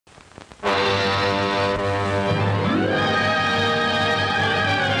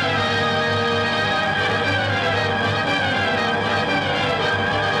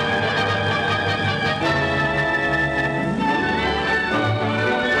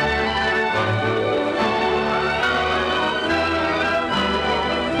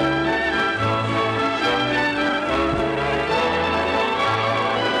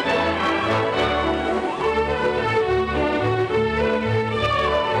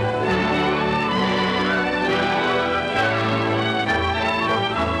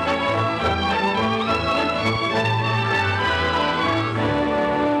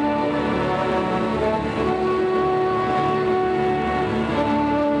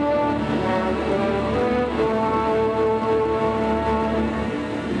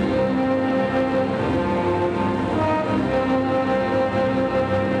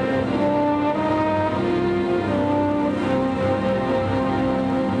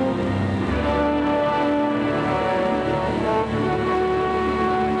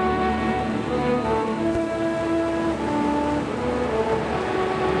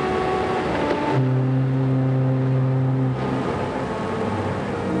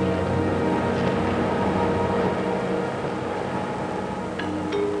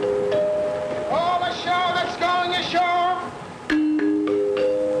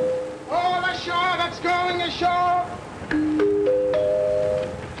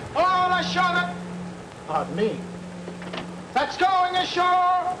Pardon me. That's going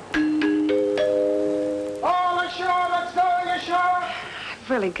ashore! All ashore, that's going ashore! I've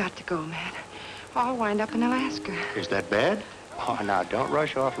really got to go, Matt. I'll wind up in Alaska. Is that bad? Oh, now, don't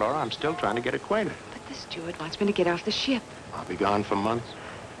rush off, Laura. I'm still trying to get acquainted. But the steward wants me to get off the ship. I'll be gone for months.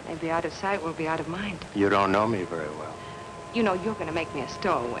 Maybe out of sight, we'll be out of mind. You don't know me very well. You know you're going to make me a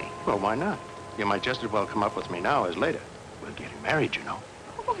stowaway. Well, why not? You might just as well come up with me now as later. We're getting married, you know.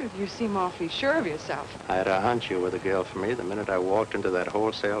 Oh, you seem awfully sure of yourself. I had a hunch you were the girl for me the minute I walked into that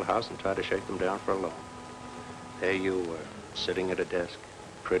wholesale house and tried to shake them down for a loan. There you were, sitting at a desk,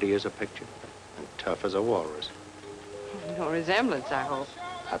 pretty as a picture, and tough as a walrus. No resemblance, I hope.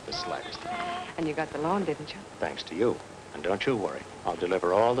 Not the slightest. And you got the loan, didn't you? Thanks to you. And don't you worry. I'll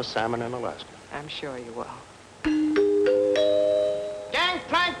deliver all the salmon in Alaska. I'm sure you will.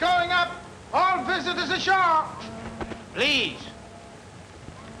 Gangplank going up! All visitors ashore! Please.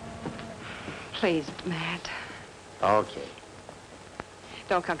 Please, Matt. Okay.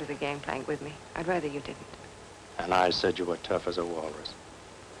 Don't come to the gangplank with me. I'd rather you didn't. And I said you were tough as a walrus.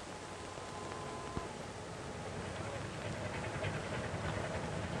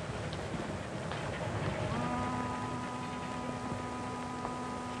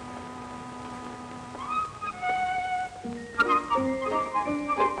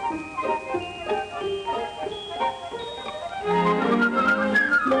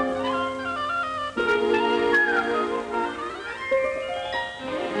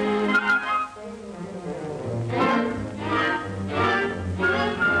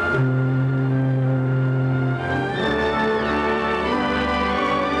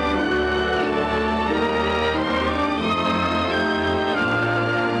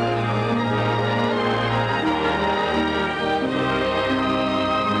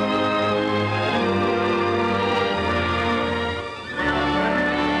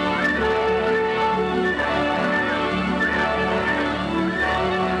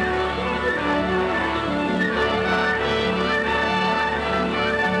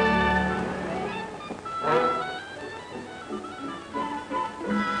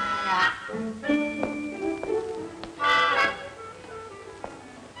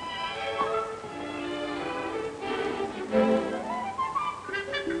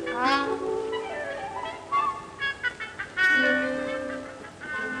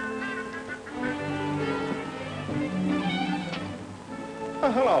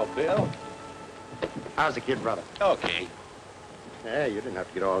 Oh, hello, Bill. How's the kid brother? Okay. Yeah, you didn't have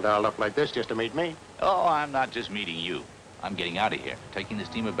to get all dolled up like this just to meet me. Oh, I'm not just meeting you. I'm getting out of here. Taking the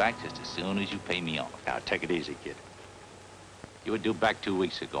steamer back just as soon as you pay me off. Now, take it easy, kid. You were due back 2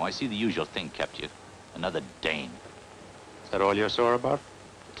 weeks ago. I see the usual thing kept you. Another Dane. Is that all you're sore about?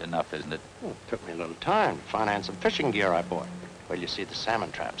 It's enough, isn't it? Well, it took me a little time to finance some fishing gear I bought. Well, you see the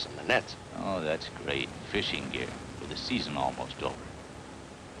salmon traps and the nets. Oh, that's great. Fishing gear. With the season almost over.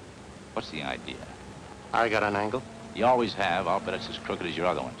 What's the idea? I got an angle. You always have. I'll bet it's as crooked as your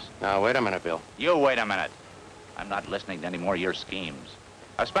other ones. Now, wait a minute, Bill. You wait a minute. I'm not listening to any more of your schemes.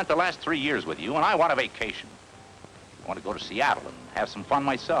 I've spent the last 3 years with you, and I want a vacation. I want to go to Seattle and have some fun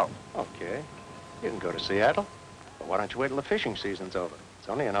myself. Okay. You can go to Seattle. But why don't you wait till the fishing season's over? It's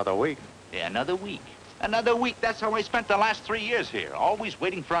only another week. Yeah, another week. Another week. That's how I spent the last 3 years here. Always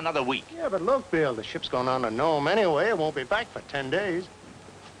waiting for another week. Yeah, but look, Bill, the ship's going on to Nome anyway. It won't be back for 10 days.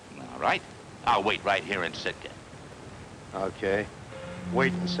 All right. I'll wait right here in Sitka. Okay.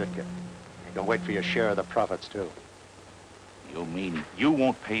 Wait in Sitka. You can wait for your share of the profits, too. You mean you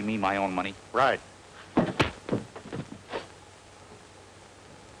won't pay me my own money? Right.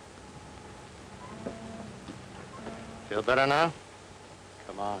 Feel better now?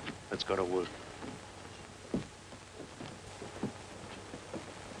 Come on, let's go to work.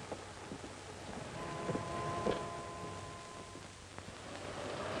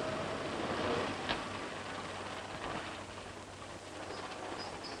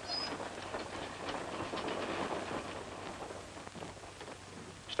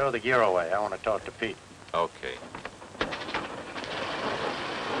 Stow the gear away. I want to talk to Pete. Okay.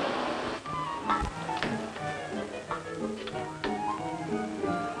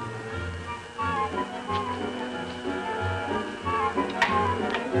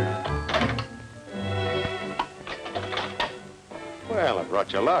 Well, I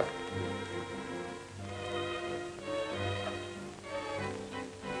brought you luck.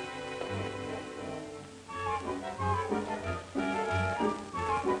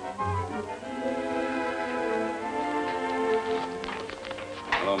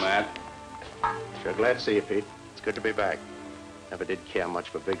 Hello, Matt. Sure glad to see you, Pete. It's good to be back. Never did care much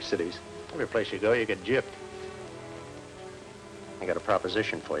for big cities. Every place you go, you get gypped. I got a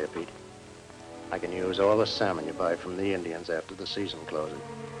proposition for you, Pete. I can use all the salmon you buy from the Indians after the season closes.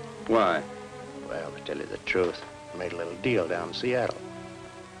 Why? Well, to tell you the truth, I made a little deal down in Seattle.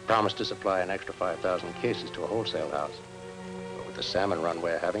 Promised to supply an extra 5,000 cases to a wholesale house. But with the salmon run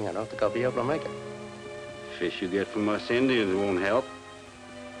we're having, I don't think I'll be able to make it. Fish you get from us Indians won't help.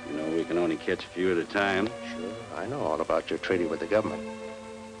 You know, we can only catch a few at a time. Sure, I know all about your treaty with the government.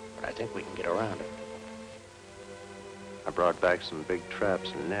 But I think we can get around it. I brought back some big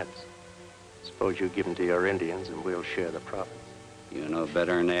traps and nets. Suppose you give them to your Indians and we'll share the profits. You know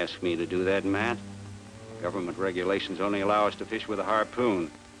better than to ask me to do that, Matt. Government regulations only allow us to fish with a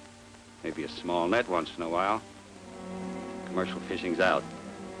harpoon. Maybe a small net once in a while. Commercial fishing's out.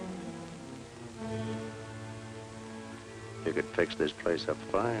 You could fix this place up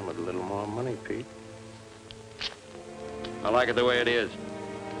fine with a little more money, Pete. I like it the way it is.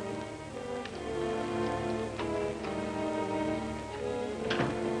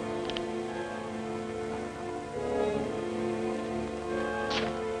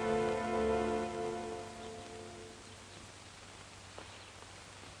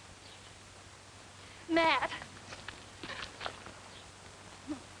 Matt.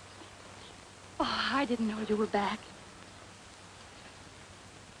 Oh, I didn't know you were back.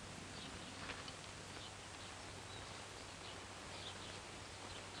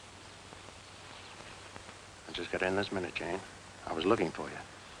 I just got in this minute, Jane. I was looking for you.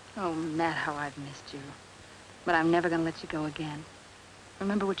 Oh, Matt, how I've missed you. But I'm never gonna let you go again.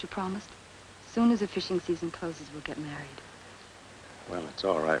 Remember what you promised? As soon as the fishing season closes, we'll get married. Well, it's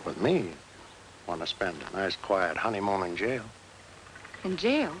all right with me. Want to spend a nice, quiet honeymoon in jail. In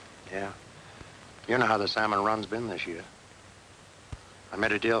jail? Yeah. You know how the salmon run's been this year. I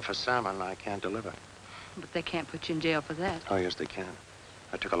made a deal for salmon I can't deliver. But they can't put you in jail for that. Oh, yes, they can.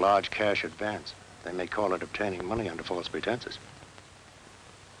 I took a large cash advance. They may call it obtaining money under false pretenses.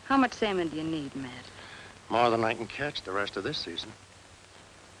 How much salmon do you need, Matt? More than I can catch the rest of this season.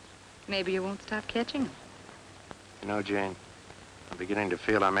 Maybe you won't stop catching them. You know, Jane, I'm beginning to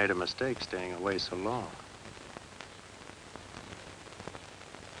feel I made a mistake staying away so long.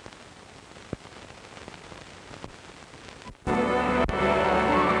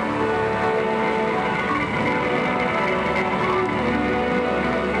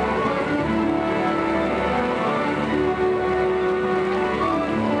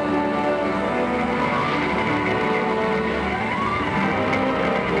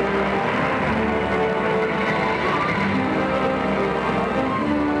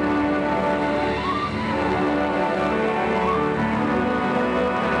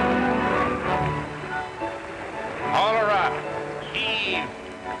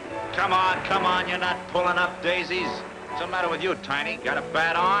 Daisies. What's the matter with you, Tiny? Got a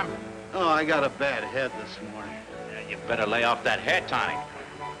bad arm? Oh, I got a bad head this morning. Yeah, you better lay off that head, Tiny.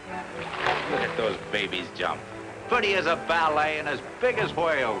 Look at those babies jump. Pretty as a ballet and as big as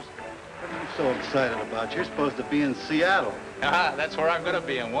whales. What are you so excited about? You're supposed to be in Seattle. That's where I'm going to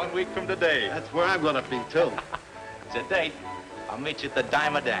be in 1 week from today. That's where I'm going to be, too. It's a date. I'll meet you at the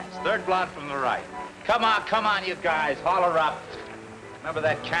Diamond Dance. Third blonde from the right. Come on, you guys. Holler up. Remember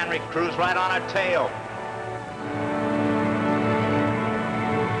that cannery cruise right on our tail?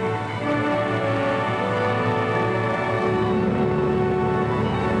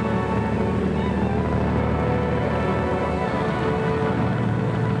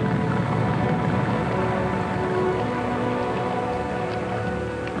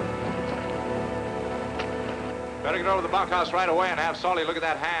 Better get over to the bunkhouse right away and have Salty look at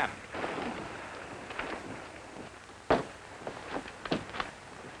that hand.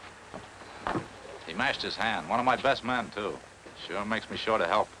 He mashed his hand. One of my best men, too. Sure makes me sure to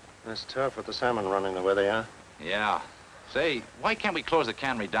help. It's tough with the salmon running the way they are. Yeah. Say, why can't we close the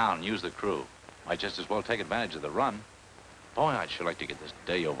cannery down and use the crew? Might just as well take advantage of the run. Boy, I'd sure like to get this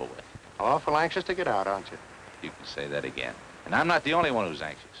day over with. Awful anxious to get out, aren't you? You can say that again. And I'm not the only one who's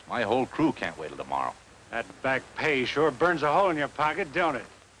anxious. My whole crew can't wait till tomorrow. That back pay sure burns a hole in your pocket, don't it?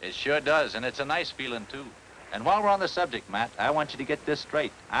 It sure does, and it's a nice feeling, too. And while we're on the subject, Matt, I want you to get this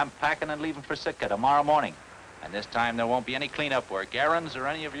straight. I'm packing and leaving for Sitka tomorrow morning. And this time there won't be any cleanup work, errands, or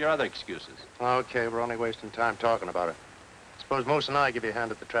any of your other excuses. Okay, we're only wasting time talking about it. Suppose Moose and I give you a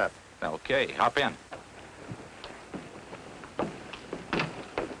hand at the trap. Okay, hop in.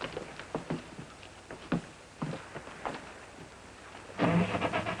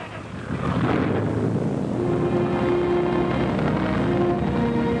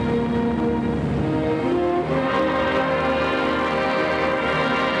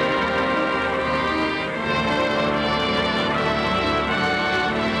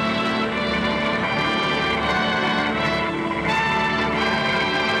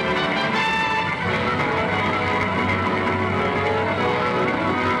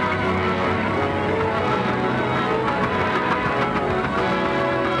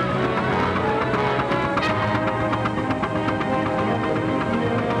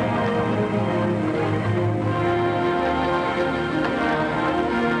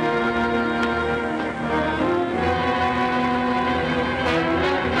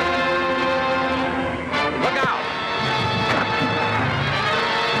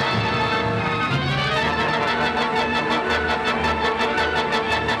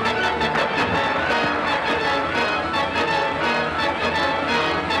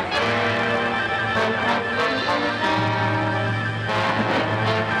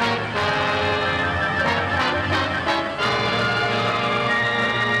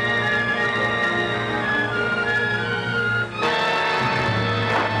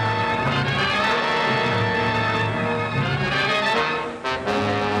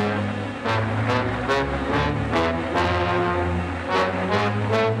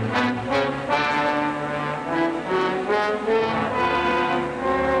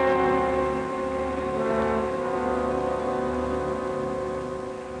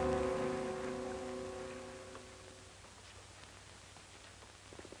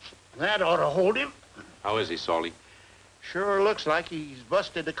 That ought to hold him. How is he, Salty? Sure looks like he's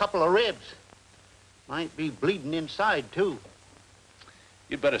busted a couple of ribs. Might be bleeding inside, too.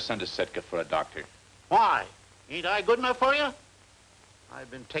 You'd better send a Sitka for a doctor. Why? Ain't I good enough for you?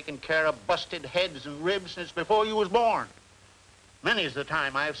 I've been taking care of busted heads and ribs since before you was born. Many's the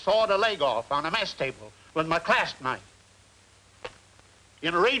time I've sawed a leg off on a mess table with my clasp knife.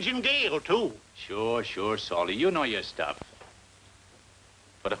 In a raging gale, too. Sure, Salty. You know your stuff.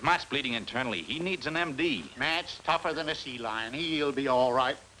 But if Matt's bleeding internally, he needs an MD. Matt's tougher than a sea lion. He'll be all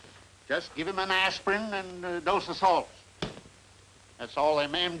right. Just give him an aspirin and a dose of salts. That's all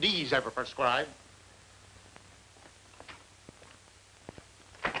them MDs ever prescribe.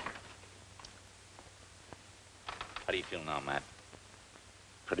 How do you feel now, Matt?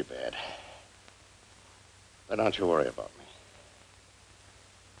 Pretty bad. But don't you worry about me.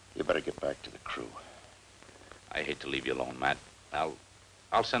 You better get back to the crew. I hate to leave you alone, Matt. I'll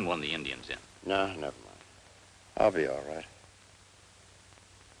send one of the Indians in. No, never mind. I'll be all right.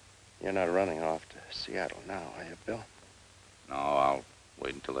 You're not running off to Seattle now, are you, Bill? No, I'll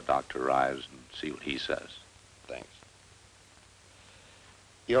wait until the doctor arrives and see what he says. Thanks.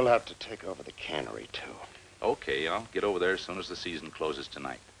 You'll have to take over the cannery, too. Okay, I'll get over there as soon as the season closes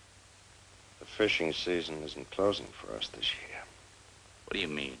tonight. The fishing season isn't closing for us this year. What do you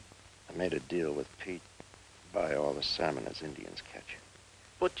mean? I made a deal with Pete to buy all the salmon as Indians catch.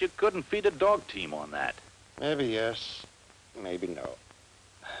 But you couldn't feed a dog team on that. Maybe yes, maybe no.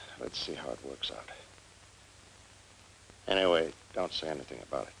 Let's see how it works out. Anyway, don't say anything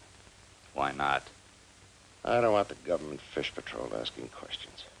about it. Why not? I don't want the government fish patrol asking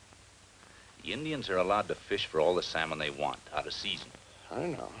questions. The Indians are allowed to fish for all the salmon they want, out of season. I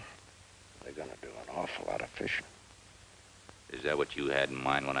know. They're gonna do an awful lot of fishing. Is that what you had in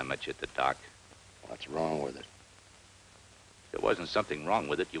mind when I met you at the dock? What's wrong with it? If there wasn't something wrong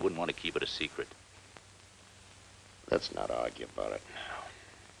with it, you wouldn't want to keep it a secret. Let's not argue about it.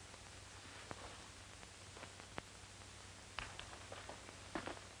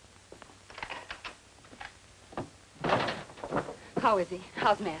 How is he?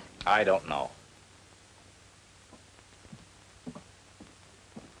 How's Matt? I don't know.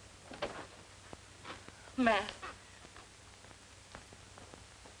 Matt.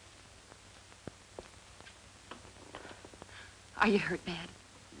 Are you hurt bad?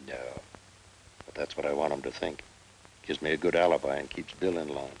 No. But that's what I want him to think. Gives me a good alibi and keeps Bill in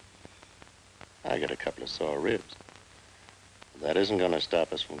line. I got a couple of sore ribs. That isn't going to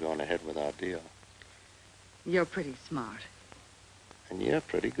stop us from going ahead with our deal. You're pretty smart. And you're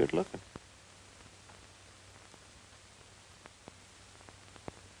pretty good looking.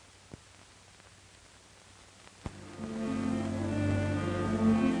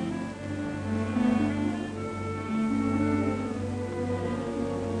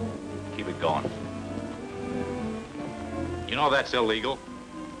 Keep it going. You know that's illegal.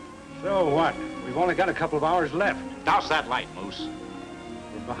 So what? We've only got a couple of hours left. Douse that light, Moose.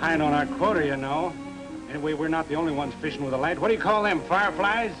 We're behind on our quota, you know. Anyway, we're not the only ones fishing with a light. What do you call them,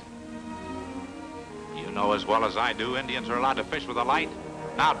 fireflies? You know as well as I do, Indians are allowed to fish with a light.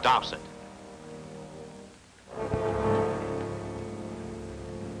 Now douse it.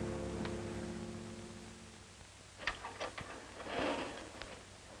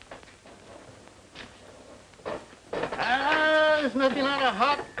 There's nothing like a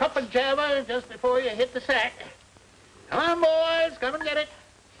hot cup of java just before you hit the sack. Come on, boys, come and get it.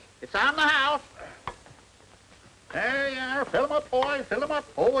 It's on the house. There you are. Fill 'em up, boys. Fill 'em up.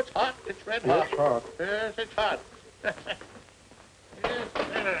 Oh, it's hot. It's red hot. It's hot. Yes, it's hot. Yes.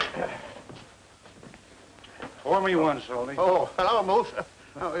 Pour me one, Salty. Oh, hello, Moose.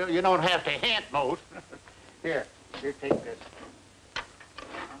 Oh, you don't have to hint, Moose. Here, take this.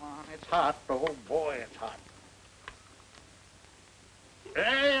 Come on, it's hot. Oh, boy, it's hot.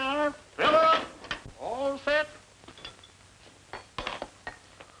 There you are. Fill it up. All set.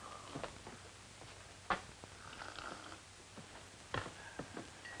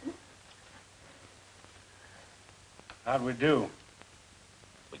 How'd we do?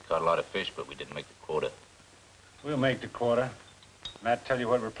 We caught a lot of fish, but we didn't make the quota. We'll make the quota. Matt tell you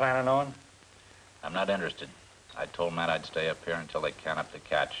what we're planning on? I'm not interested. I told Matt I'd stay up here until they can up the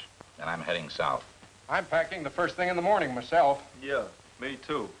catch. Then I'm heading south. I'm packing the first thing in the morning myself. Yeah, me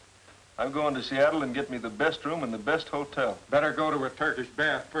too. I'm going to Seattle and get me the best room in the best hotel. Better go to a Turkish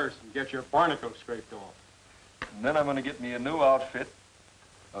bath first and get your barnacle scraped off. And then I'm going to get me a new outfit,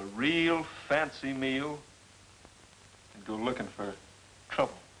 a real fancy meal, and go looking for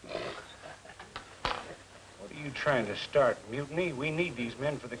trouble. What are you trying to start? Mutiny? We need these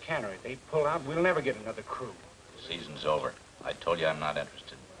men for the cannery. They pull out, we'll never get another crew. The season's over. I told you I'm not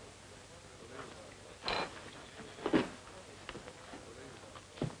interested.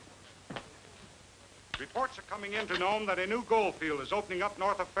 Reports are coming in to Nome that a new gold field is opening up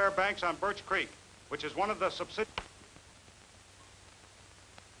north of Fairbanks on Birch Creek, which is one of the subsidiaries.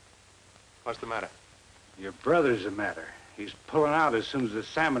 What's the matter? Your brother's the matter. He's pulling out as soon as the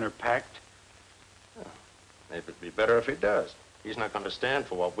salmon are packed. Maybe it'd be better if he does. He's not going to stand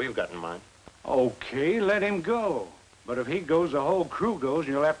for what we've got in mind. Okay, let him go. But if he goes, the whole crew goes,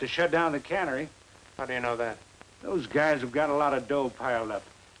 and you'll have to shut down the cannery. How do you know that? Those guys have got a lot of dough piled up.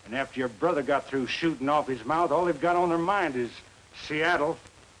 And after your brother got through shooting off his mouth, all they've got on their mind is Seattle.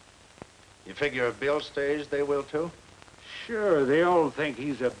 You figure if Bill stays, they will too? Sure, they all think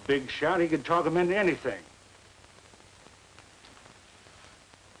he's a big shot. He can talk them into anything.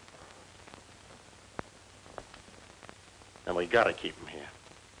 Then we gotta keep him here.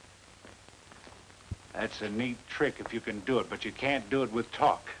 That's a neat trick if you can do it, but you can't do it with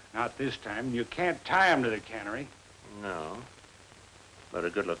talk. Not this time. You can't tie him to the cannery. No. But a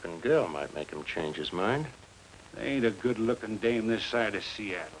good-looking girl might make him change his mind. There ain't a good-looking dame this side of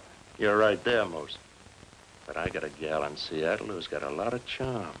Seattle. You're right there, Moose. But I got a gal in Seattle who's got a lot of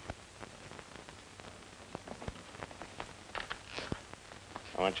charm.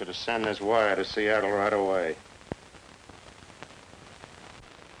 I want you to send this wire to Seattle right away.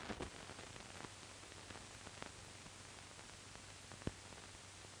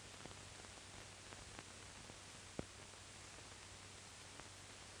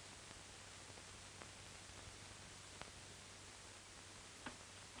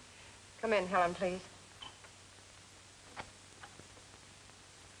 Come in, Helen, please.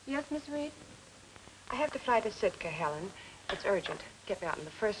 Yes, Miss Reed? I have to fly to Sitka, Helen. It's urgent. Get me out in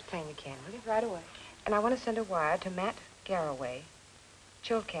the first plane you can, will you? Right away. And I want to send a wire to Matt Garraway,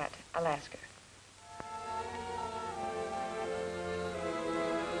 Chilkat, Alaska.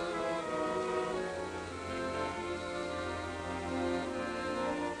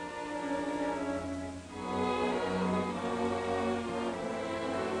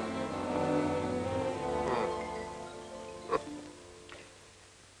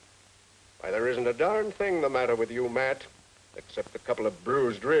 Why, there isn't a darn thing the matter with you, Matt, except a couple of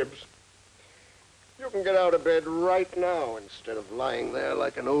bruised ribs. You can get out of bed right now instead of lying there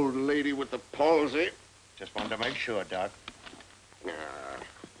like an old lady with the palsy. Just wanted to make sure, Doc.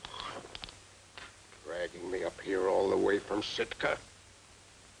 Dragging me up here all the way from Sitka.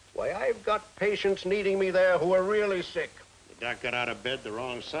 Why, I've got patients needing me there who are really sick. The doc got out of bed the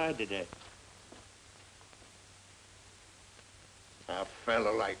wrong side today. A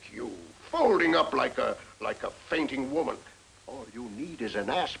fellow like you, folding up like a fainting woman. All you need is an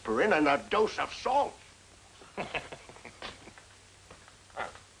aspirin and a dose of salt.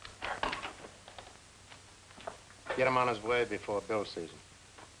 Get him on his way before Bill sees him.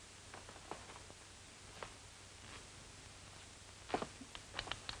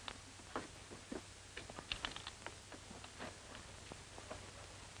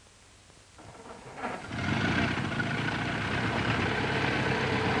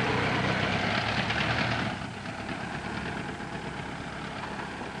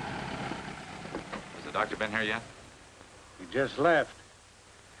 Has the doctor been here yet? He just left.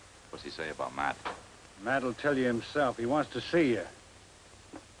 What's he say about Matt? Matt'll tell you himself. He wants to see you.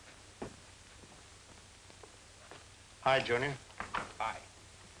 Hi, Junior. Hi.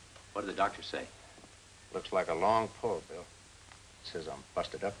 What did the doctor say? Looks like a long pull, Bill. Says I'm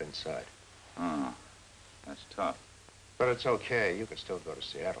busted up inside. Oh, that's tough. But it's okay. You can still go to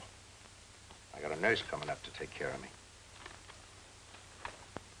Seattle. I got a nurse coming up to take care of me.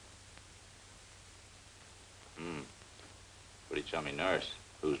 What did you tell me, nurse?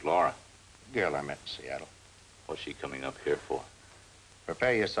 Who's Laura? The girl I met in Seattle. What's she coming up here for?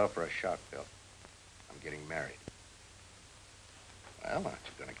 Prepare yourself for a shock, Bill. I'm getting married. Well, aren't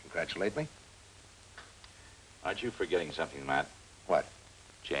you going to congratulate me? Aren't you forgetting something, Matt? What?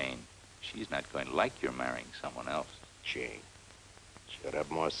 Jane. She's not going to like you're marrying someone else. Jane. She'd have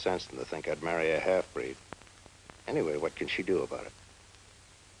more sense than to think I'd marry a half-breed. Anyway, what can she do about it?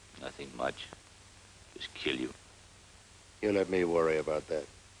 Nothing much. Just kill you. You let me worry about that.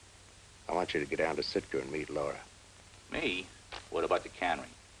 I want you to get down to Sitka and meet Laura. Me? What about the cannery?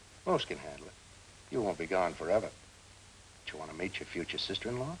 Most can handle it. You won't be gone forever. But you want to meet your future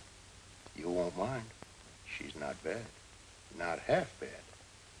sister-in-law? You won't mind. She's not bad. Not half bad.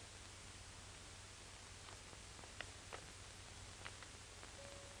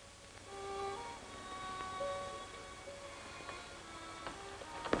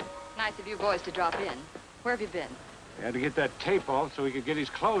 Nice of you boys to drop in. Where have you been? He had to get that tape off so he could get his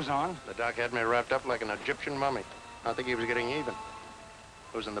clothes on. The doc had me wrapped up like an Egyptian mummy. I think he was getting even.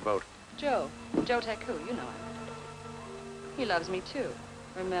 Who's in the boat? Joe. Joe Taku, you know him. He loves me, too.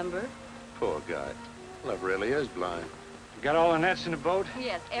 Remember? Poor guy. Well, it really is blind. You got all the nets in the boat?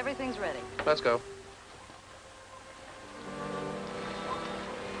 Yes, everything's ready. Let's go.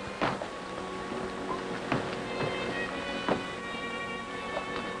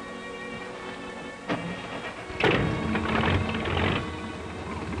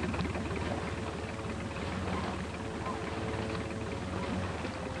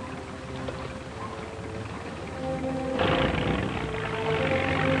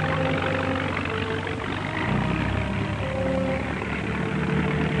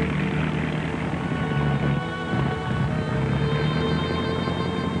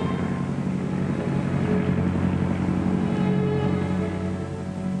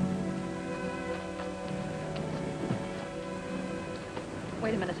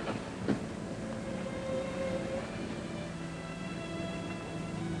 Wait a minute.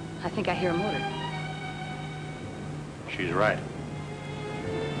 I think I hear a motor. She's right.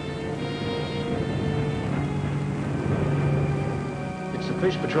 It's the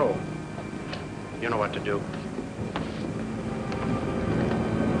fish patrol. You know what to do.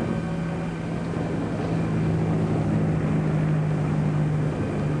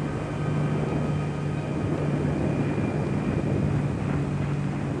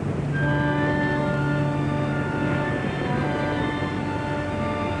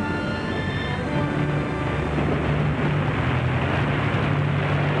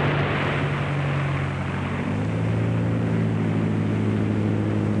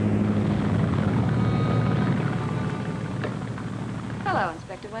 Hello,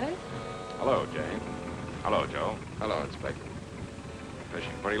 Inspector Winters. Hello, Jane. Hello, Joe. Hello, Inspector.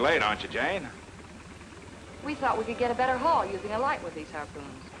 Fishing pretty late, aren't you, Jane? We thought we could get a better haul using a light with these harpoons.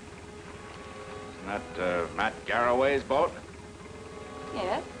 Isn't that Matt Garraway's boat?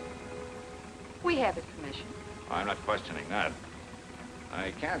 Yes. We have his permission. I'm not questioning that.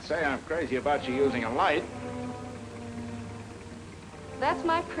 I can't say I'm crazy about you using a light. That's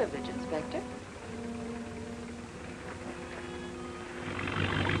my privilege, Inspector.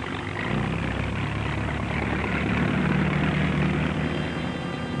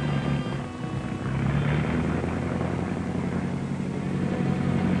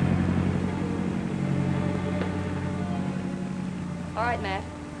 All right, Matt.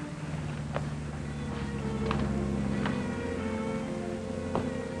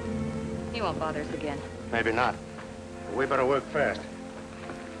 He won't bother us again. Maybe not. But we better work fast.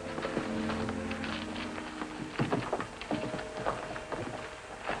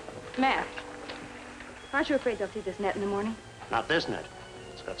 Matt, aren't you afraid they'll see this net in the morning? Not this net.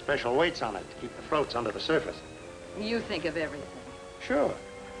 It's got special weights on it to keep the floats under the surface. You think of everything. Sure.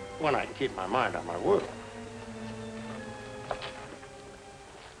 When I can keep my mind on my work.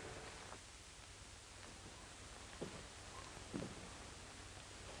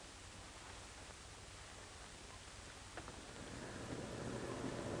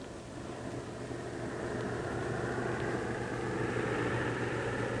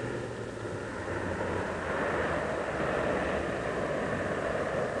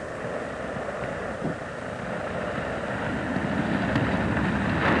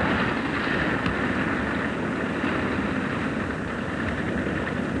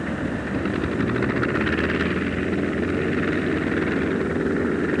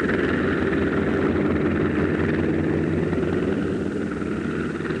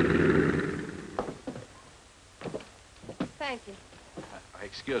 Thank you.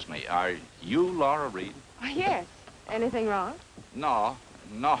 Excuse me, are you Laura Reed? Oh, yes. Anything wrong? No,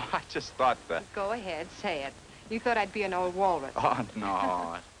 I just thought that. Go ahead, say it. You thought I'd be an old walrus. Oh,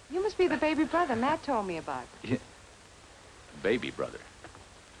 no. You must be the baby brother Matt told me about. Yeah. Baby brother.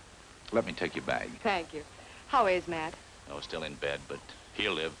 Let me take your bag. Thank you. How is Matt? Oh, still in bed, but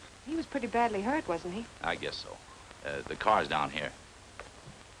he'll live. He was pretty badly hurt, wasn't he? I guess so. The car's down here.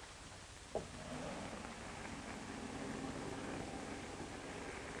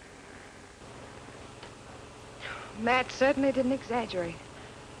 Matt certainly didn't exaggerate.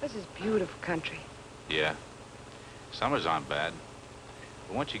 This is beautiful country. Yeah. Summers aren't bad.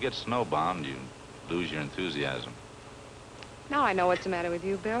 But once you get snowbound, you lose your enthusiasm. Now I know what's the matter with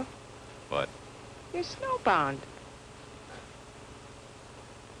you, Bill. What? You're snowbound.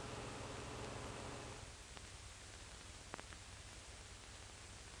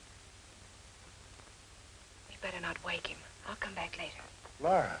 We better not wake him. I'll come back later.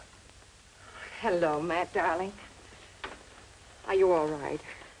 Laura. Hello, Matt, darling. Are you all right?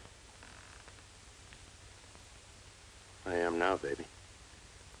 I am now, baby.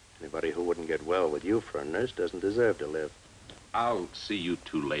 Anybody who wouldn't get well with you for a nurse doesn't deserve to live. I'll see you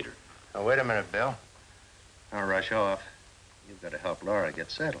two later. Now, wait a minute, Bill. Don't rush off. You've got to help Laura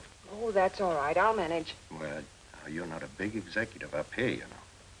get settled. Oh, that's all right. I'll manage. Well, you're not a big executive up here, you know.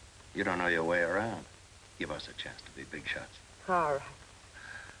 You don't know your way around. Give us a chance to be big shots. All right.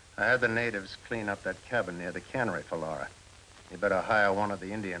 I had the natives clean up that cabin near the cannery for Laura. You better hire one of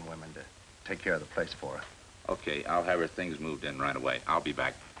the Indian women to take care of the place for her. Okay, I'll have her things moved in right away. I'll be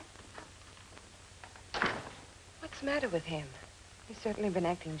back. What's the matter with him? He's certainly been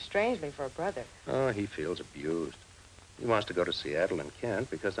acting strangely for a brother. Oh, he feels abused. He wants to go to Seattle and can't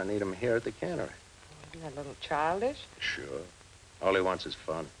because I need him here at the cannery. Isn't that a little childish? Sure. All he wants is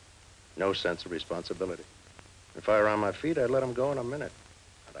fun. No sense of responsibility. If I were on my feet, I'd let him go in a minute.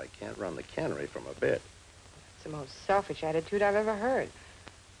 But I can't run the cannery from a bed. It's the most selfish attitude I've ever heard.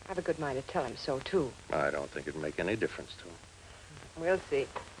 I have a good mind to tell him so, too. I don't think it'd make any difference to him. We'll see.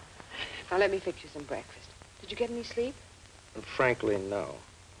 Now, let me fix you some breakfast. Did you get any sleep? Frankly, no.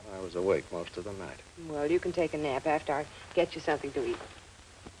 I was awake most of the night. Well, you can take a nap after I get you something to eat.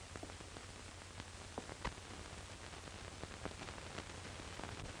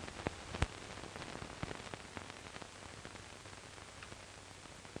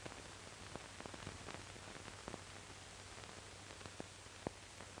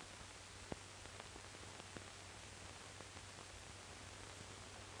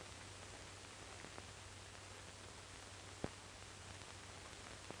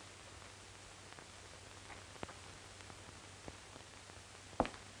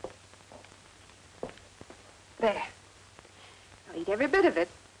 There. I'll eat every bit of it.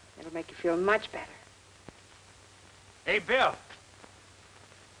 It'll make you feel much better. Hey, Bill.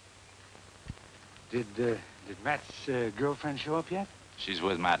 Did Matt's girlfriend show up yet? She's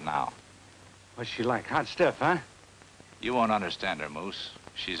with Matt now. What's she like? Hot stuff, huh? You won't understand her, Moose.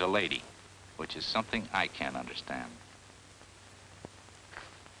 She's a lady, which is something I can't understand.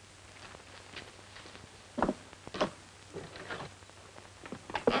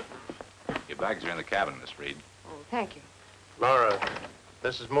 Your bags are in the cabin, Miss Reed. Oh, thank you. Laura,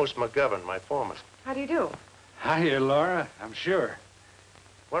 this is Moose McGovern, my foreman. How do you do? Hiya, Laura. I'm sure.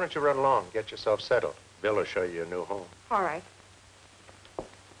 Why don't you run along, get yourself settled? Bill will show you your new home. All right.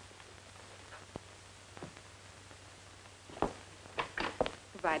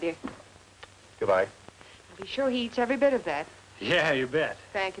 Goodbye, dear. Goodbye. Be sure he eats every bit of that. Yeah, you bet.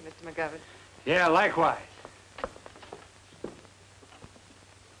 Thank you, Mr. McGovern. Yeah, likewise.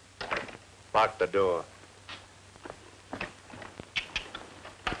 Lock the door.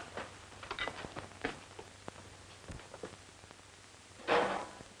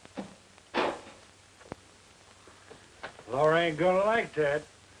 Laura ain't gonna like that.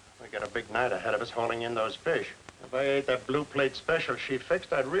 We got a big night ahead of us hauling in those fish. If I ate that blue plate special she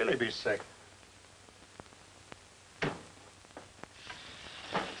fixed, I'd really be sick.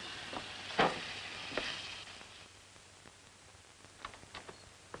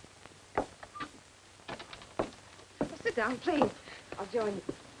 Sit down, please. I'll join you.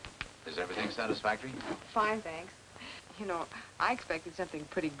 Is everything satisfactory? Fine, thanks. You know, I expected something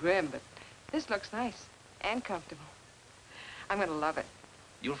pretty grim, but this looks nice and comfortable. I'm gonna love it.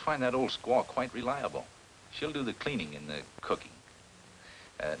 You'll find that old squaw quite reliable. She'll do the cleaning and the cooking.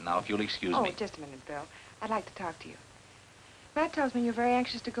 Now, if you'll excuse me. Oh, just a minute, Bill. I'd like to talk to you. Matt tells me you're very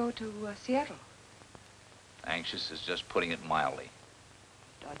anxious to go to Seattle. Anxious is just putting it mildly.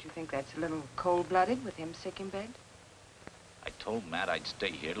 Don't you think that's a little cold-blooded with him sick in bed? I told Matt I'd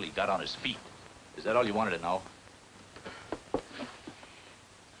stay here till he got on his feet. Is that all you wanted to know?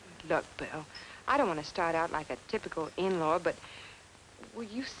 Look, Bill, I don't want to start out like a typical in-law, but well,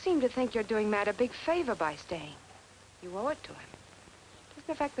 you seem to think you're doing Matt a big favor by staying. You owe it to him. Doesn't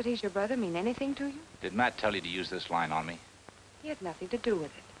the fact that he's your brother mean anything to you? Did Matt tell you to use this line on me? He had nothing to do with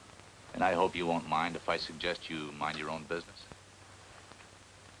it. And I hope you won't mind if I suggest you mind your own business.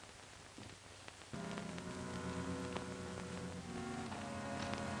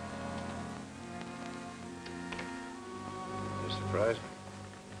 You surprised me.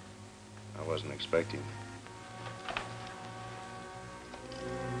 I wasn't expecting.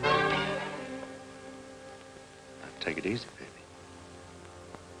 Now, take it easy, baby.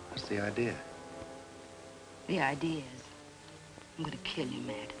 What's the idea? The idea is, I'm gonna kill you,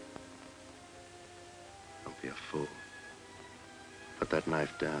 Matt. Don't be a fool. Put that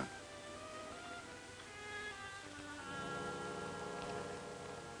knife down.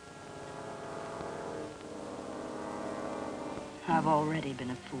 I've already been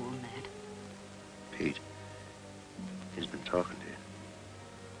a fool, Matt. Pete, he's been talking to you.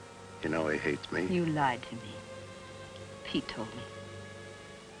 You know he hates me. You lied to me. Pete told me.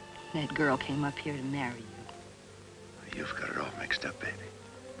 That girl came up here to marry you. You've got it all mixed up, baby.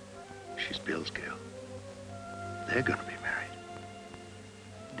 She's Bill's gal. They're gonna be married.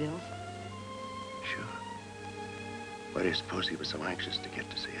 the bills? Sure. Why do you suppose he was so anxious to get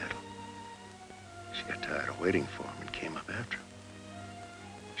to Seattle? She got tired of waiting for him and came up after him.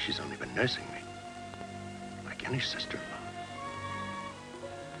 She's only been nursing me, like any sister-in-law.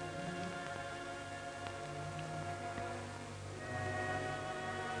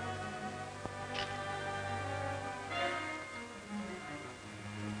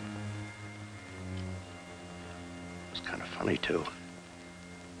 It's kind of funny, too.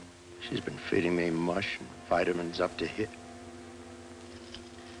 She's been feeding me mush and vitamins up to here.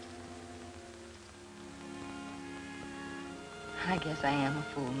 I guess I am a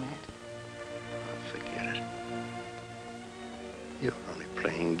fool, Matt. Oh, forget it. You're only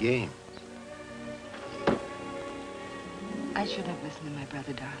playing games. I should have listened to my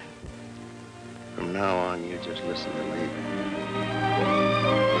brother, darling. From now on, you just listen to me.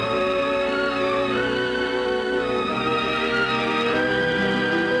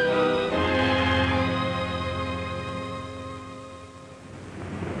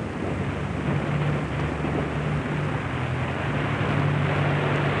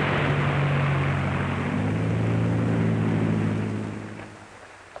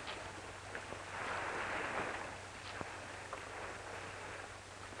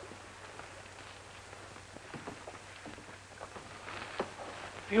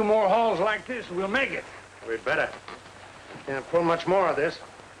 A few more hauls like this, we'll make it. We'd better. Can't pull much more of this.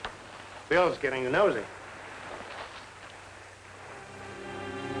 Bill's getting nosy.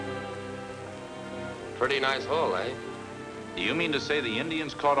 Pretty nice haul, eh? Do you mean to say the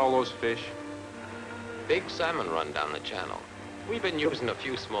Indians caught all those fish? Big salmon run down the channel. We've been using a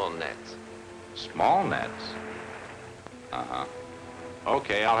few small nets. Small nets? Uh-huh.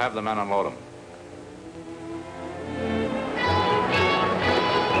 Okay, I'll have the men unload them.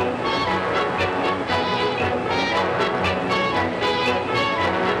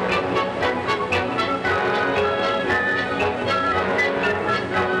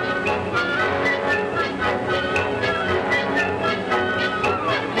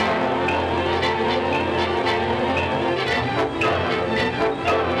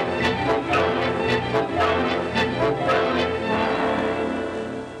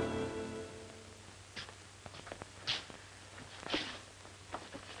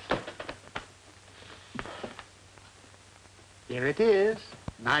 Here it is,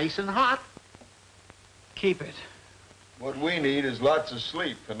 nice and hot. Keep it. What we need is lots of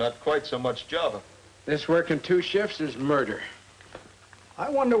sleep and not quite so much java. This working 2 shifts is murder. I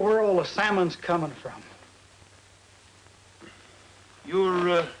wonder where all the salmon's coming from.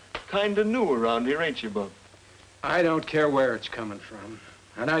 You're kind of new around here, ain't you, Bub? I don't care where it's coming from.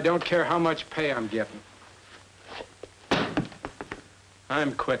 And I don't care how much pay I'm getting.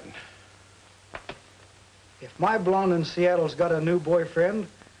 I'm quitting. If my blonde in Seattle's got a new boyfriend,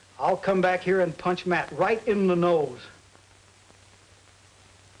 I'll come back here and punch Matt right in the nose.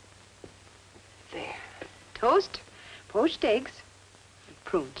 There. Toast, poached eggs, and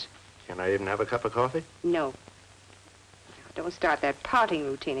prunes. Can I even have a cup of coffee? No. Now, don't start that pouting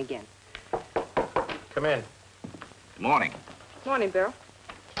routine again. Come in. Good morning. Morning, Bill.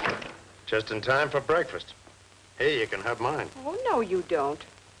 Just in time for breakfast. Here, you can have mine. Oh, no, you don't.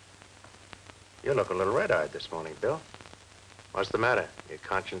 You look a little red-eyed this morning, Bill. What's the matter? Your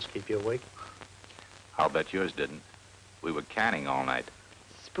conscience keep you awake? I'll bet yours didn't. We were canning all night.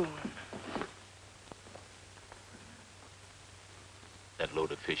 Spoon. That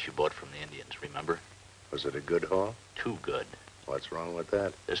load of fish you bought from the Indians, remember? Was it a good haul? Too good. What's wrong with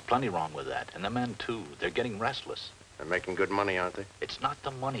that? There's plenty wrong with that. And the men, too. They're getting restless. They're making good money, aren't they? It's not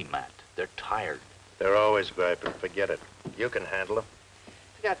the money, Matt. They're tired. They're always griping. Forget it. You can handle them.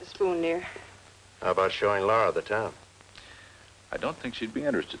 Forgot the spoon there. How about showing Laura the town? I don't think she'd be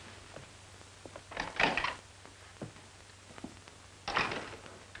interested.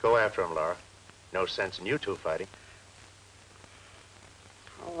 Go after him, Laura. No sense in you two fighting.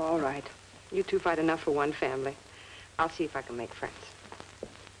 Oh, all right. You two fight enough for one family. I'll see if I can make friends.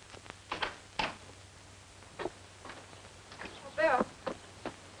 Oh, Bill.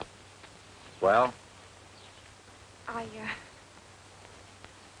 Well?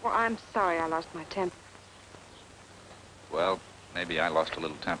 Well, I'm sorry I lost my temper. Well, maybe I lost a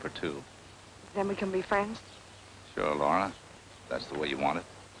little temper, too. Then we can be friends? Sure, Laura. That's the way you want it.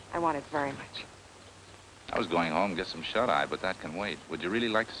 I want it very much. I was going home to get some shut-eye, but that can wait. Would you really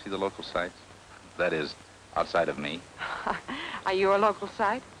like to see the local sights? That is, outside of me. Are you a local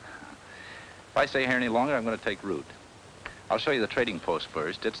sight? If I stay here any longer, I'm going to take root. I'll show you the trading post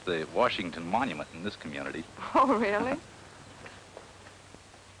first. It's the Washington Monument in this community. Oh, really?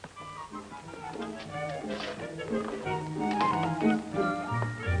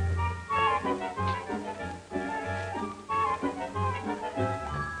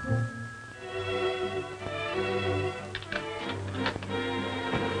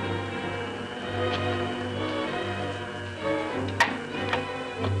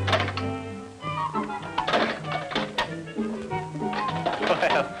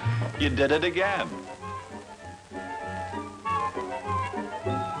 Well, you did it again.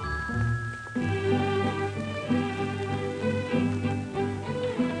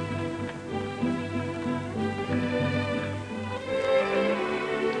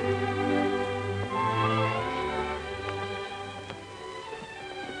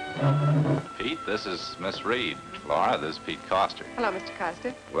 Pete, this is Miss Reed. Laura, this is Pete Coster. Hello, Mr.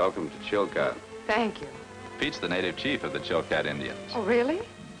 Costa. Welcome to Chilcot. Thank you. Pete's the native chief of the Chilcat Indians. Oh, really?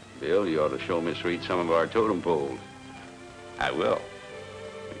 Bill, you ought to show Miss Reed some of our totem poles. I will.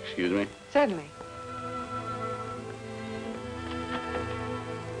 Excuse me? Certainly.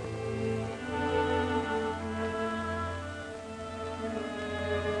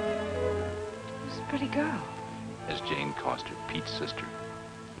 Who's a pretty girl? As Jane Coster, Pete's sister.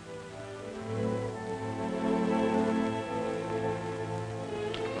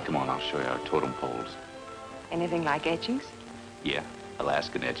 Come on, I'll show you our totem poles. Anything like etchings? Yeah,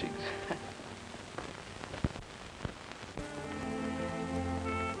 Alaskan etchings.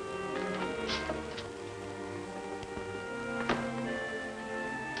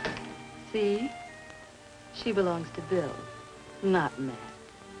 See? She belongs to Bill, not Matt.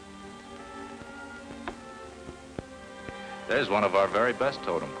 There's one of our very best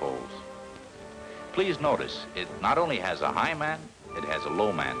totem poles. Please notice, it not only has a high man, it has a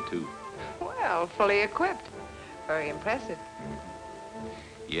low man, too. Well, fully equipped. Very impressive.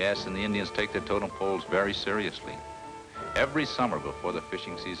 Yes, and the Indians take their totem poles very seriously. Every summer before the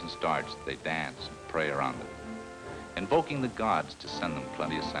fishing season starts, they dance and pray around it, invoking the gods to send them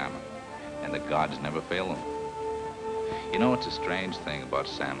plenty of salmon. And the gods never fail them. You know, it's a strange thing about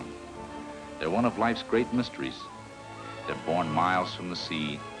salmon. They're one of life's great mysteries. They're born miles from the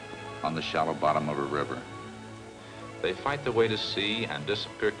sea on the shallow bottom of a river. They fight their way to sea and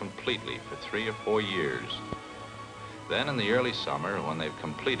disappear completely for 3 or 4 years. Then in the early summer, when they've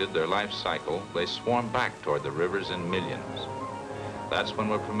completed their life cycle, they swarm back toward the rivers in millions. That's when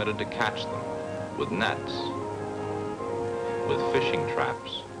we're permitted to catch them with nets, with fishing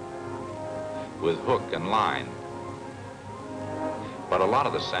traps, with hook and line. But a lot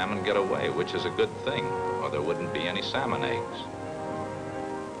of the salmon get away, which is a good thing, or there wouldn't be any salmon eggs.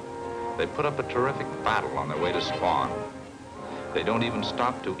 They put up a terrific battle on their way to spawn. They don't even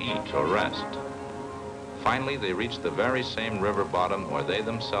stop to eat or rest. Finally, they reach the very same river bottom where they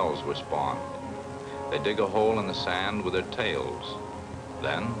themselves were spawned. They dig a hole in the sand with their tails.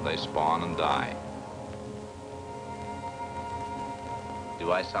 Then they spawn and die.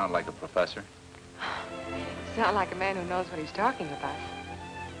 Do I sound like a professor? Sound like a man who knows what he's talking about.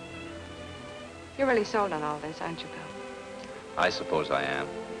 You're really sold on all this, aren't you, Bill? I suppose I am.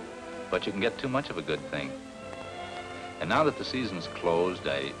 But you can get too much of a good thing. And now that the season's closed,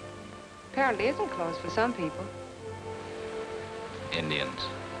 Apparently isn't closed for some people. Indians.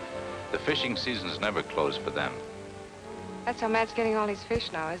 The fishing season's never closed for them. That's how Matt's getting all his fish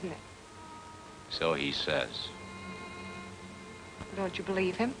now, isn't it? So he says. Don't you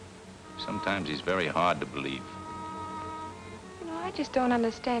believe him? Sometimes he's very hard to believe. You know, I just don't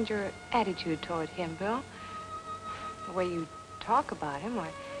understand your attitude toward him, Bill. The way you talk about him, why,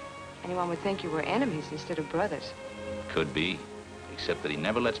 anyone would think you were enemies instead of brothers. Could be, except that he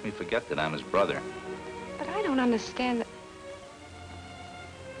never lets me forget that I'm his brother. But I don't understand.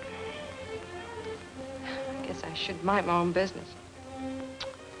 I guess I should mind my own business.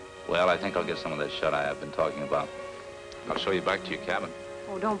 Well, I think I'll get some of that shut-eye I've been talking about. I'll show you back to your cabin.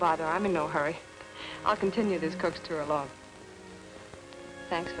 Oh, don't bother. I'm in no hurry. I'll continue this cook's tour alone.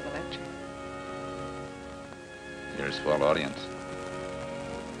 Thanks for the lecture. You're a swell audience.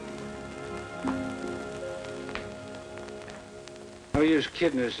 No use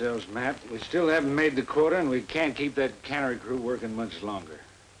kidding ourselves, Matt. We still haven't made the quota, and we can't keep that cannery crew working much longer.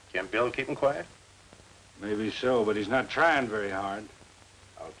 Can't Bill keep him quiet? Maybe so, but he's not trying very hard.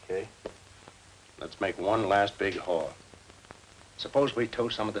 Okay. Let's make one last big haul. Suppose we tow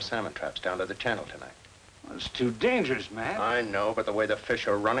some of the salmon traps down to the channel tonight. Well, it's too dangerous, Matt. I know, but the way the fish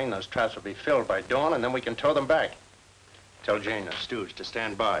are running, those traps will be filled by dawn, and then we can tow them back. Tell Jane and Stooge to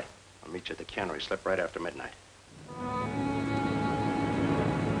stand by. I'll meet you at the cannery slip right after midnight.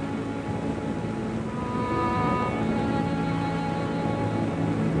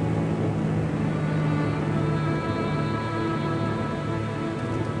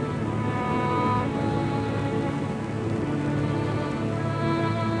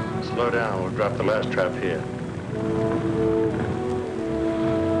 Slow down. We'll drop the last trap here.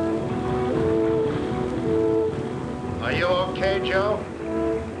 Are you okay, Joe?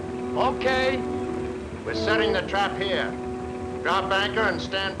 Okay. We're setting the trap here. Drop anchor and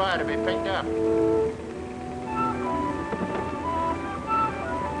stand by to be picked up.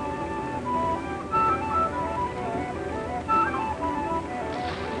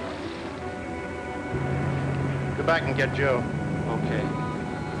 back and get Joe. Okay.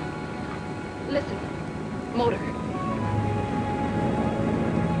 Listen, motor.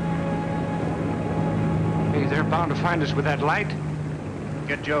 Hey, they're bound to find us with that light.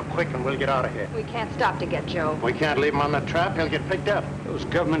 Get Joe quick and we'll get out of here. We can't stop to get Joe. We can't leave him on the trap. He'll get picked up. Those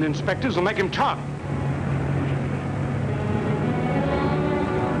government inspectors will make him talk.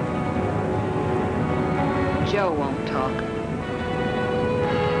 Joe won't talk.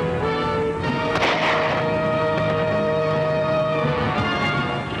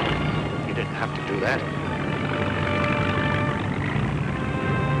 You didn't have to do that.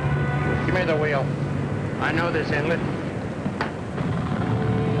 Give me the wheel. I know this inlet.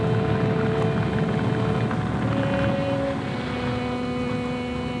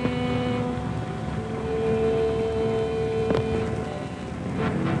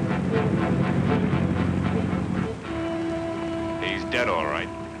 He's dead, all right.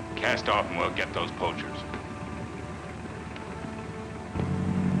 Cast off and we'll get those poachers.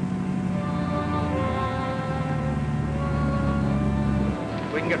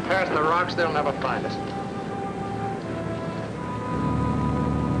 If we can get past the rocks, they'll never find us.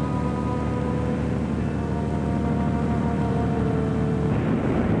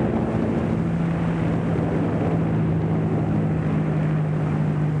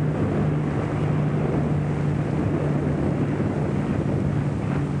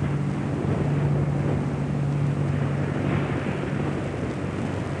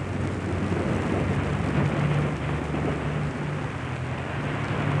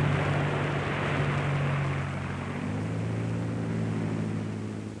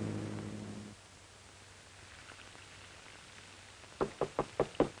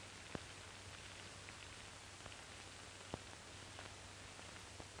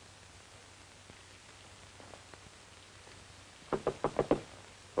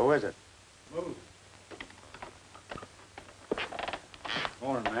 Who is it? Move.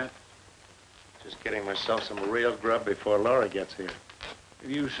 Morning, Matt. Just getting myself some real grub before Laura gets here. Could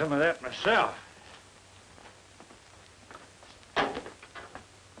use some of that myself.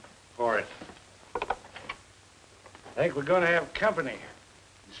 Pour it. I think we're going to have company.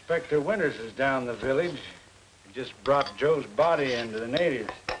 Inspector Winters is down the village. He just brought Joe's body into the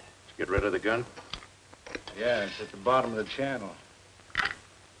natives. Did you get rid of the gun? Yeah, it's at the bottom of the channel.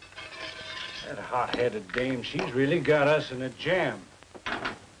 That hot-headed dame, she's really got us in a jam.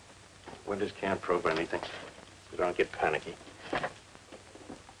 Winters can't prove anything. So don't get panicky. I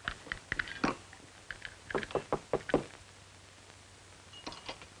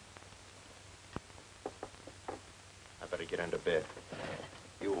better get into bed.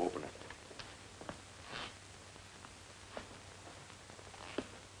 You open it.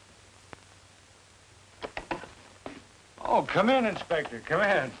 Oh, come in, Inspector, come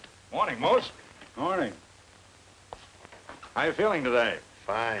in. Morning, Mose. Morning. How you feeling today?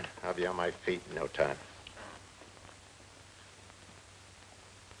 Fine. I'll be on my feet in no time.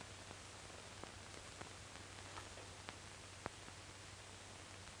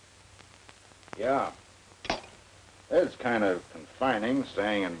 Yeah. It's kind of confining,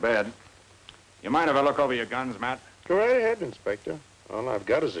 staying in bed. You mind if I look over your guns, Matt? Go right ahead, Inspector. All I've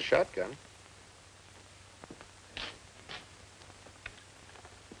got is a shotgun.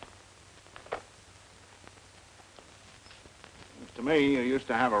 To me, you used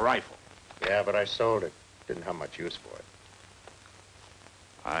to have a rifle. Yeah, but I sold it. Didn't have much use for it.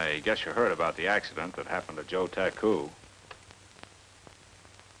 I guess you heard about the accident that happened to Joe Taku.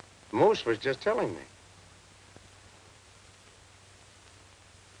 Moose was just telling me.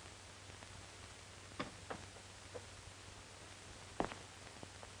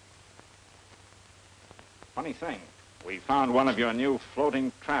 Funny thing, we found one of your new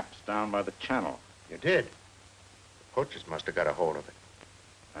floating traps down by the channel. You did? The poachers must have got a hold of it.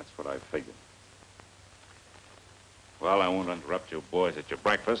 That's what I figured. Well, I won't interrupt you boys at your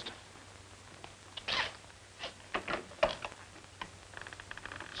breakfast.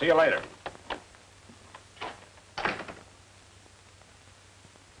 See you later.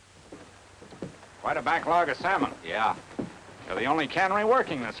 Quite a backlog of salmon. Yeah. You're the only cannery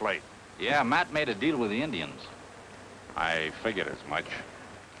working this late. Yeah, Matt made a deal with the Indians. I figured as much.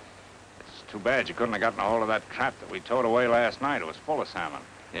 It's too bad you couldn't have gotten a hold of that trap that we towed away last night. It was full of salmon.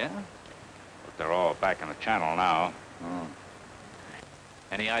 Yeah? But they're all back in the channel now. Oh.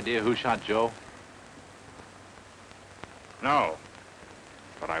 Any idea who shot Joe? No.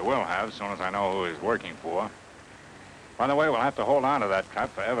 But I will have as soon as I know who he's working for. By the way, we'll have to hold on to that trap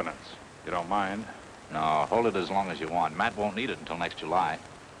for evidence. You don't mind? No, hold it as long as you want. Matt won't need it until next July.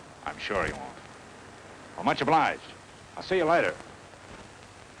 I'm sure he won't. Well, much obliged. I'll see you later.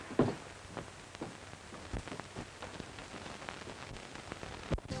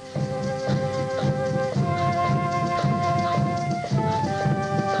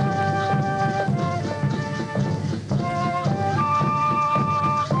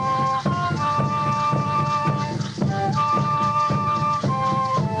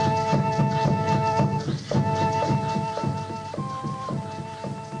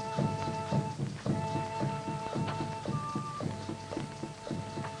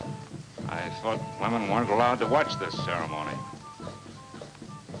 thought women weren't allowed to watch this ceremony.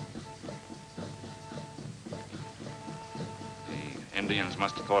 The Indians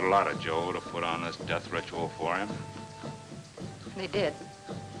must have thought a lot of Joe to put on this death ritual for him. They did.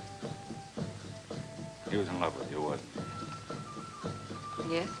 He was in love with you, wasn't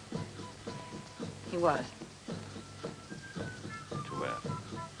he? Yes. He was. Too bad.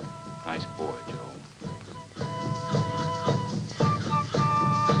 Nice boy, Joe.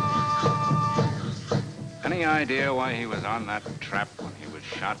 Any idea why he was on that trap when he was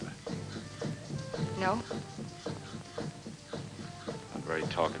shot? No? Not very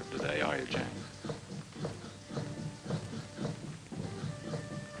talkative today, are you, James?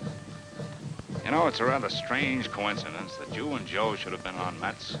 You know, it's a rather strange coincidence that you and Joe should have been on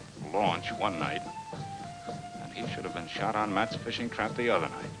Matt's launch one night, and he should have been shot on Matt's fishing trap the other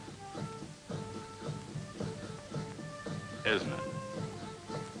night. Isn't it?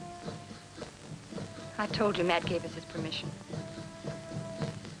 I told you Matt gave us his permission.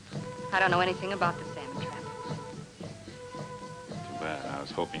 I don't know anything about the salmon trap. Too bad. I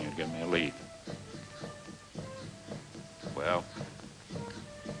was hoping you'd give me a lead. Well,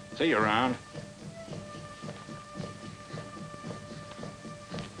 see you around.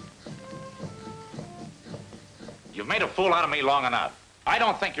 You've made a fool out of me long enough. I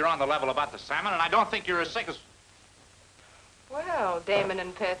don't think you're on the level about the salmon, and I don't think you're as sick as... Well, Damon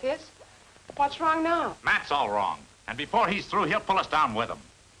and Pythias, what's wrong now? Matt's all wrong. And before he's through, he'll pull us down with him.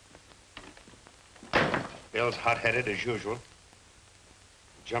 Bill's hot-headed as usual.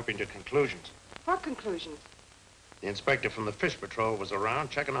 Jumping to conclusions. What conclusions? The inspector from the Fish Patrol was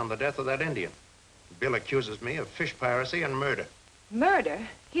around checking on the death of that Indian. Bill accuses me of fish piracy and murder. Murder?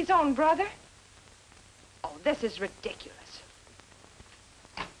 His own brother? Oh, this is ridiculous.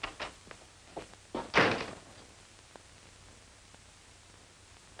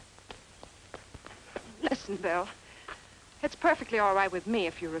 Listen, Bill. It's perfectly all right with me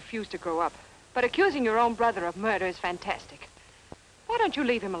if you refuse to grow up. But accusing your own brother of murder is fantastic. Why don't you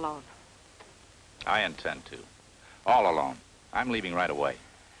leave him alone? I intend to. All alone. I'm leaving right away.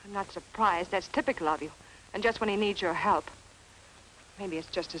 I'm not surprised. That's typical of you. And just when he needs your help. Maybe it's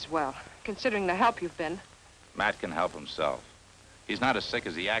just as well, considering the help you've been. Matt can help himself. He's not as sick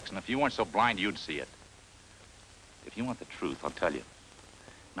as he acts, and if you weren't so blind, you'd see it. If you want the truth, I'll tell you.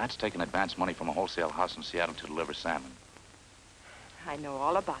 Matt's taken advance money from a wholesale house in Seattle to deliver salmon. I know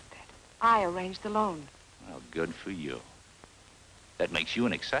all about that. I arranged the loan. Well, good for you. That makes you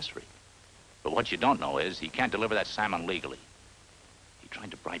an accessory. But what you don't know is he can't deliver that salmon legally. He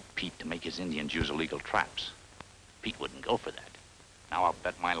tried to bribe Pete to make his Indians use illegal traps. Pete wouldn't go for that. Now I'll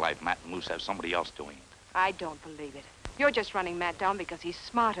bet my life Matt and Moose have somebody else doing it. I don't believe it. You're just running Matt down because he's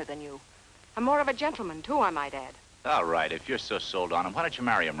smarter than you. And more of a gentleman, too, I might add. All right, if you're so sold on him, why don't you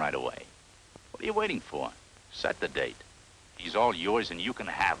marry him right away? What are you waiting for? Set the date. He's all yours and you can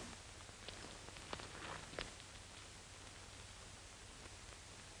have him.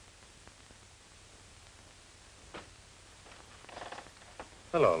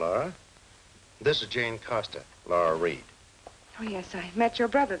 Hello, Laura. This is Jane Costa, Laura Reed. Oh, yes, I met your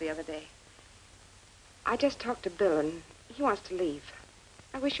brother the other day. I just talked to Bill, and he wants to leave.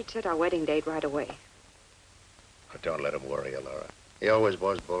 I wish you'd set our wedding date right away. Oh, don't let him worry you, Laura. He always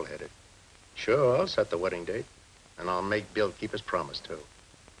was bullheaded. Sure, I'll set the wedding date, and I'll make Bill keep his promise, too.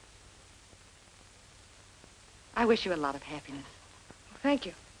 I wish you a lot of happiness. Well, thank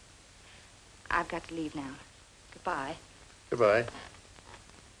you. I've got to leave now. Goodbye. Goodbye.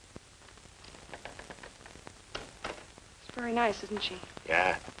 She's very nice, isn't she?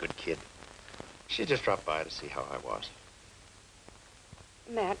 Yeah, good kid. She just dropped by to see how I was.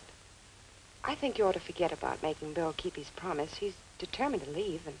 Matt, I think you ought to forget about making Bill keep his promise. He's determined to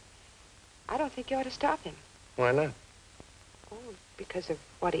leave, and I don't think you ought to stop him. Why not? Oh, because of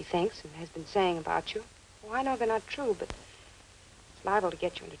what he thinks and has been saying about you. Well, I know they're not true, but it's liable to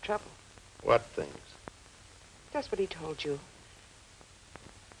get you into trouble. What things? Just what he told you.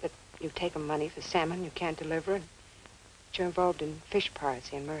 That you've taken money for salmon you can't deliver, and that you're involved in fish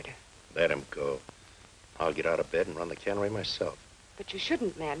piracy and murder. Let him go. I'll get out of bed and run the cannery myself. But you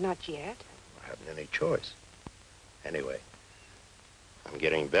shouldn't, Matt, not yet. I haven't any choice. Anyway, I'm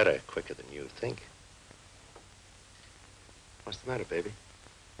getting better quicker than you think. What's the matter, baby?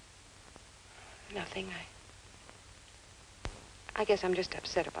 Nothing. I guess I'm just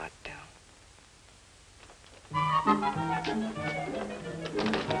upset about Bill.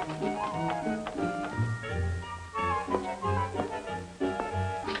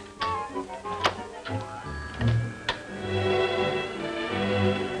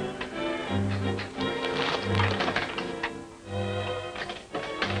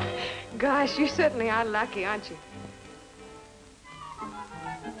 gosh, you certainly are lucky, aren't you?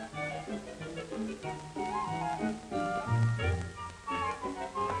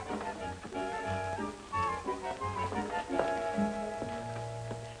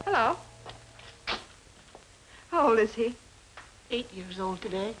 Hello. How old is he? 8 years old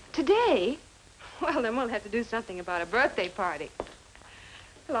today. Today? Well, then we'll have to do something about a birthday party.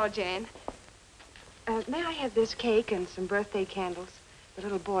 Hello, Jane. May I have this cake and some birthday candles? The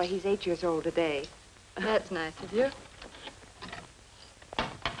little boy, he's 8 years old today. That's nice of you.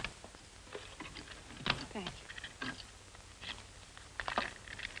 Thank you.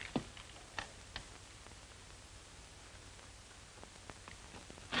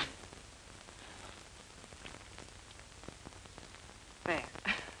 There.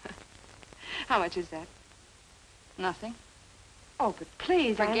 How much is that? Nothing. Oh, but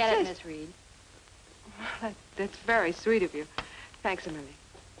please, I Forget it, insist. Miss Reed. That's very sweet of you. Thanks a million.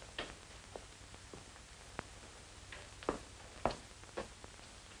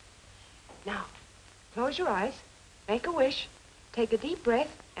 Now, close your eyes, make a wish, take a deep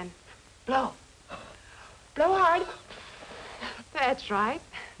breath, and blow. Blow hard. That's right.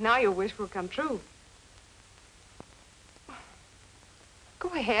 Now your wish will come true. Go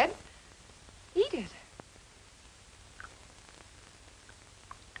ahead. Eat it.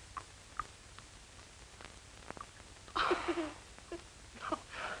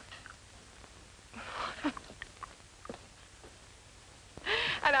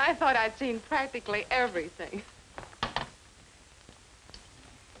 And I thought I'd seen practically everything.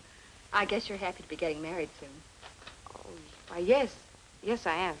 I guess you're happy to be getting married soon. Oh, why, yes. Yes,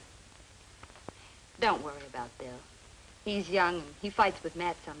 I am. Don't worry about Bill. He's young and he fights with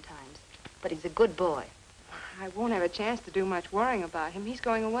Matt sometimes, but he's a good boy. I won't have a chance to do much worrying about him. He's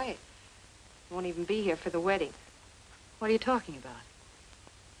going away. He won't even be here for the wedding. What are you talking about?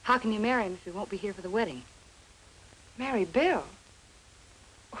 How can you marry him if he won't be here for the wedding? Marry Bill?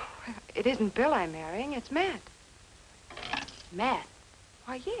 It isn't Bill I'm marrying, it's Matt. Matt?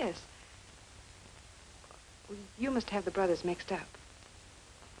 Why, yes. Well, you must have the brothers mixed up.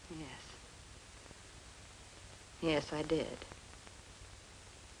 Yes. Yes, I did.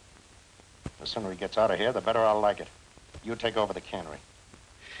 The sooner he gets out of here, the better I'll like it. You take over the cannery.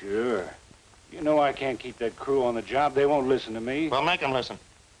 Sure. You know I can't keep that crew on the job. They won't listen to me. Well, make them listen.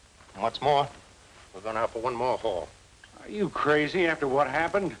 And what's more, we're going out for one more haul. Are you crazy after what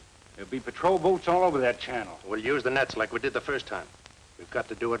happened? There'll be patrol boats all over that channel. We'll use the nets like we did the first time. We've got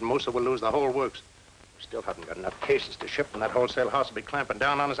to do it, Moose, or we'll lose the whole works. We still haven't got enough cases to ship, and that wholesale house will be clamping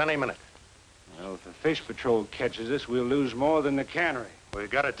down on us any minute. Well, if the fish patrol catches us, we'll lose more than the cannery. We've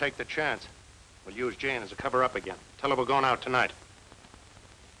got to take the chance. We'll use Jane as a cover-up again. Tell her we're going out tonight.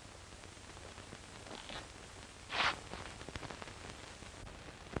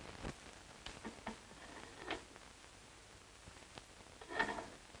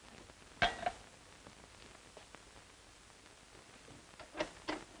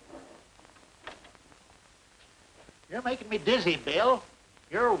 You're making me dizzy, Bill.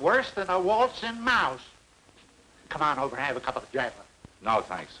 You're worse than a waltzing mouse. Come on over and have a cup of Java. No,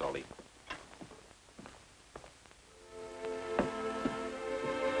 thanks, Salty.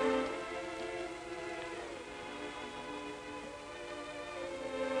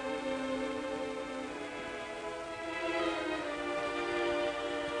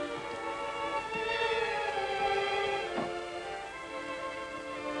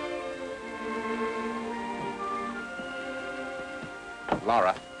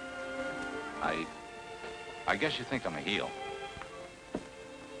 Laura, I guess you think I'm a heel.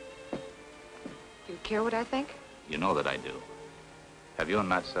 You care what I think? You know that I do. Have you and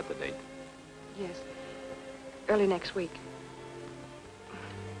Matt set the date? Yes. Early next week.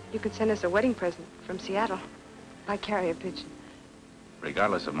 You could send us a wedding present from Seattle by carrier pigeon.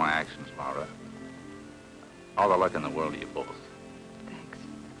 Regardless of my actions, Laura, all the luck in the world to you both. Thanks.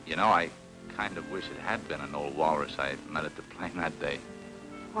 You know, I kind of wish it had been an old walrus I met at the plane that day.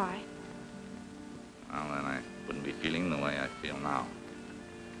 Why? Well, then I wouldn't be feeling the way I feel now.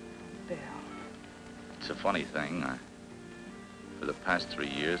 Bill. It's a funny thing. For the past 3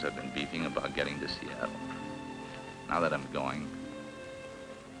 years, I've been beefing about getting to Seattle. Now that I'm going,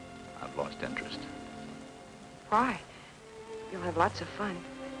 I've lost interest. Why? You'll have lots of fun.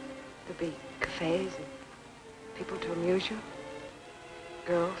 There'll be cafes and people to amuse you.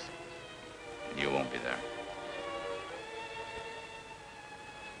 Girls. You won't be there.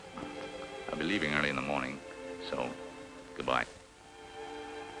 I'll be leaving early in the morning, so goodbye.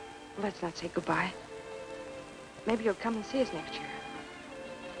 Let's not say goodbye. Maybe you'll come and see us next year.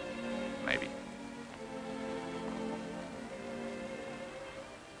 Maybe.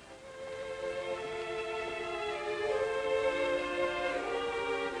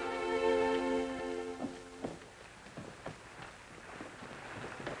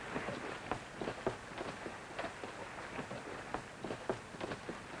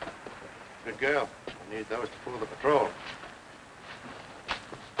 girl. We need those to pull the patrol.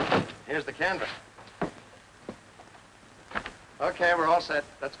 Here's the canvas. Okay, we're all set.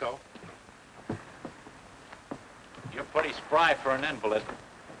 Let's go. You're pretty spry for an invalid.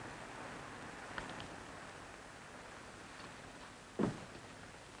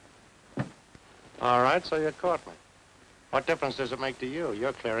 All right, so you caught me. What difference does it make to you?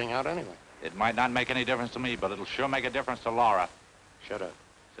 You're clearing out anyway. It might not make any difference to me, but it'll sure make a difference to Laura. Shut up.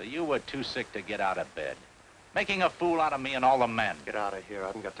 So you were too sick to get out of bed, making a fool out of me and all the men. Get out of here. I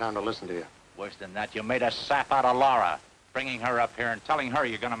haven't got time to listen to you. Worse than that, you made a sap out of Laura, bringing her up here and telling her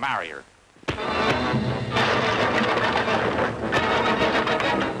you're gonna marry her.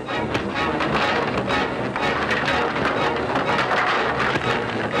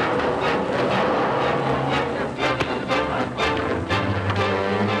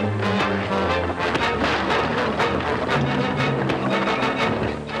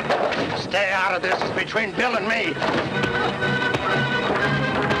 Stay out of this. It's between Bill and me.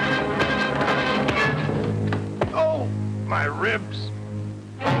 Oh, my ribs.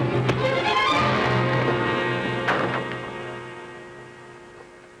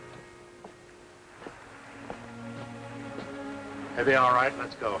 Maybe all right.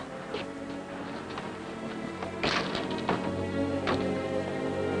 Let's go.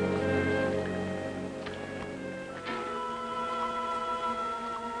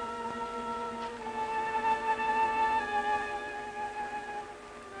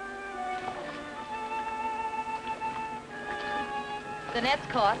 The net's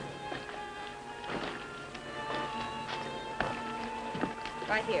caught.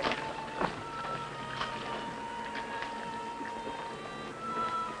 Right here.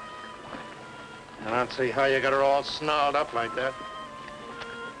 I don't see how you got her all snarled up like that.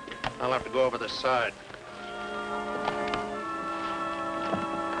 I'll have to go over the side.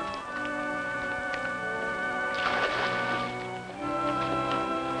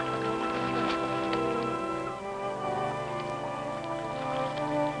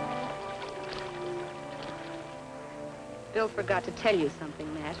 Bill forgot to tell you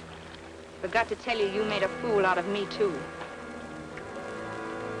something, Matt. Forgot to tell you you made a fool out of me, too.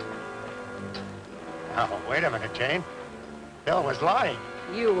 Oh, wait a minute, Jane. Bill was lying.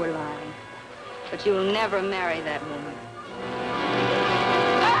 You were lying. But you'll never marry that woman.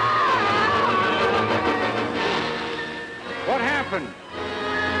 What happened?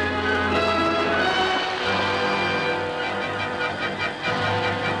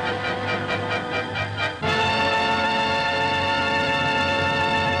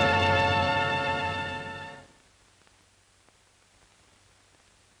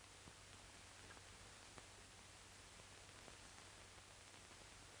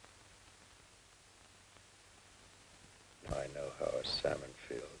 I know how a salmon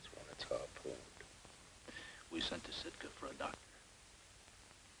feels when it's harpooned. We sent to Sitka for a doctor.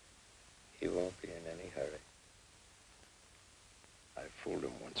 He won't be in any hurry. I fooled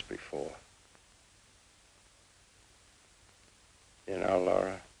him once before. You know,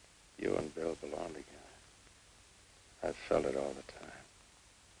 Laura, you and Bill belong together. I've felt it all the time.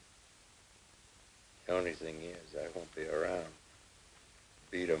 The only thing is, I won't be around.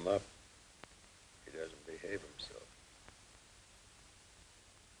 Beat him up. He doesn't behave himself.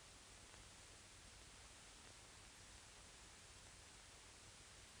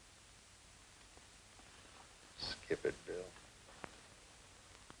 Skip it, Bill.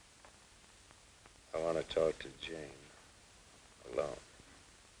 I want to talk to Jane alone.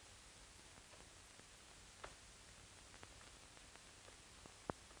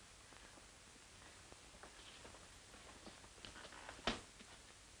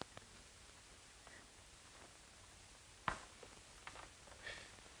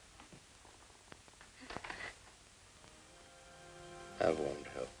 I won't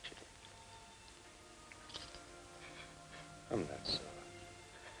help you. I'm not sorry.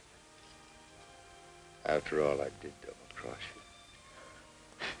 After all, I did double-cross you.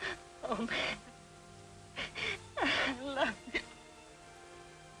 Oh, man. I love you.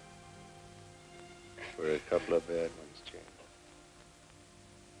 We're a couple of bad ones, Jane.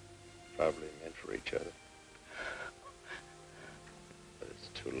 Probably meant for each other. But it's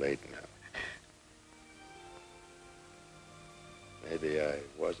too late now. Maybe I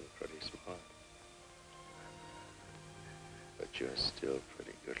wasn't pretty smart. But you're still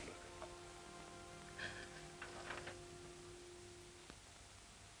pretty good looking.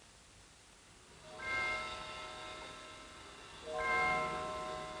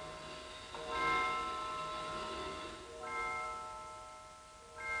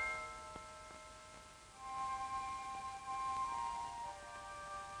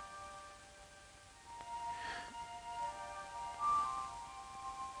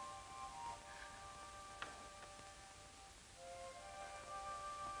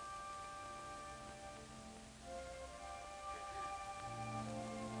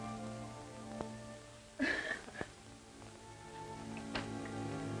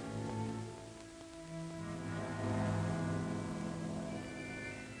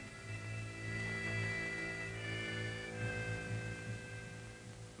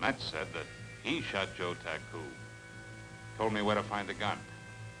 Matt said that he shot Joe Taku. Told me where to find the gun.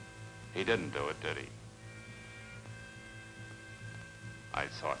 He didn't do it, did he? I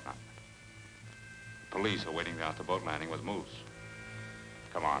thought not. Police are waiting down at the boat landing with Moose.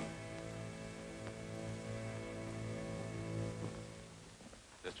 Come on.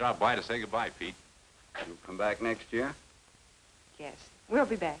 Just drop by to say goodbye, Pete. You'll come back next year? Yes, we'll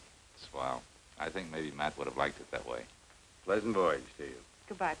be back. Swell. I think maybe Matt would have liked it that way. Pleasant voyage to you.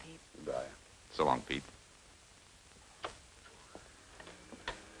 Goodbye, Pete. Goodbye. So long, Pete.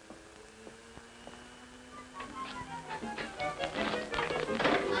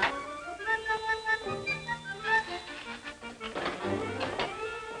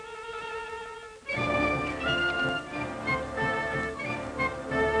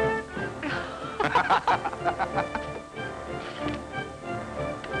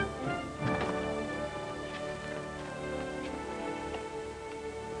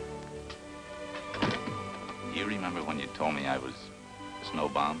 You remember when you told me I was a snow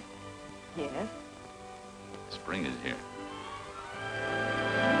bomb? Yes? Spring is here.